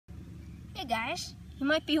Hey guys, you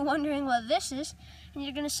might be wondering what this is, and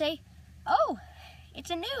you're gonna say, oh, it's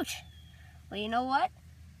a newt. Well, you know what?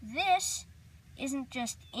 This isn't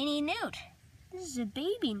just any newt. This is a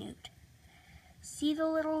baby newt. See the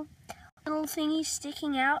little thingies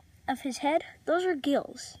sticking out of his head? Those are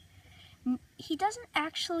gills. He doesn't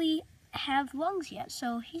actually have lungs yet,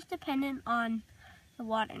 so he's dependent on the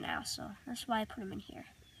water now, so that's why I put him in here.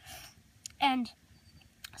 And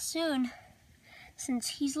soon, since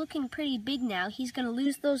he's looking pretty big now, he's going to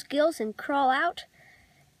lose those gills and crawl out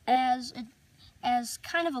as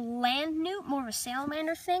kind of a land newt, more of a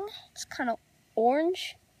salamander thing. It's kind of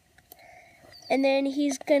orange. And then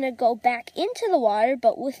he's going to go back into the water,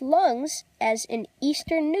 but with lungs, as an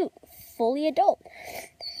eastern newt, fully adult.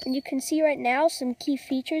 And you can see right now some key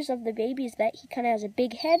features of the baby is that he kind of has a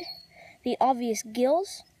big head, the obvious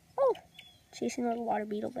gills. Oh, chasing a little water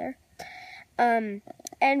beetle there.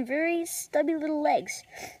 And very stubby little legs.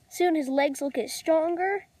 Soon his legs will get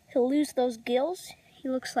stronger. He'll lose those gills. He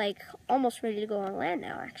looks like almost ready to go on land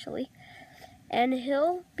now, actually. And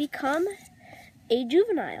he'll become a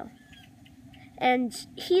juvenile. And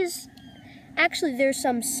he's actually, there's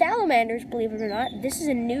some salamanders, believe it or not. This is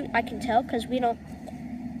a newt, I can tell, because we don't.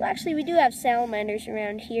 Well, actually, we do have salamanders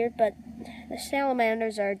around here, but the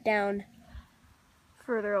salamanders are down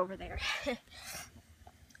further over there.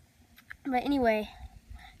 But anyway,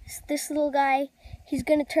 this little guy, he's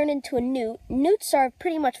going to turn into a newt. Newts are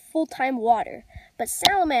pretty much full-time water, but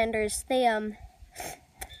salamanders, they're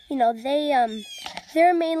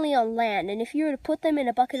mainly on land. And if you were to put them in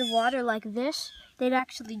a bucket of water like this, they'd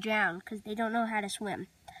actually drown because they don't know how to swim.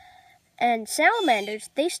 And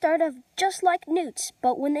salamanders, they start off just like newts,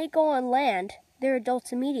 but when they go on land, they're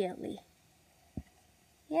adults immediately.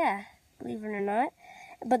 Yeah, believe it or not.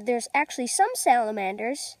 But there's actually some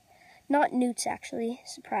salamanders, not newts actually,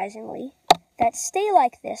 surprisingly, that stay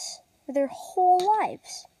like this for their whole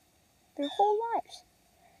lives. Their whole lives.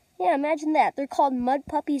 Yeah, imagine that. They're called mud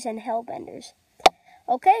puppies and hellbenders.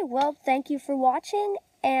 Okay, well, thank you for watching.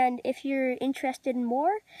 And if you're interested in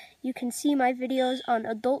more, you can see my videos on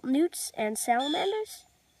adult newts and salamanders.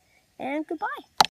 And goodbye.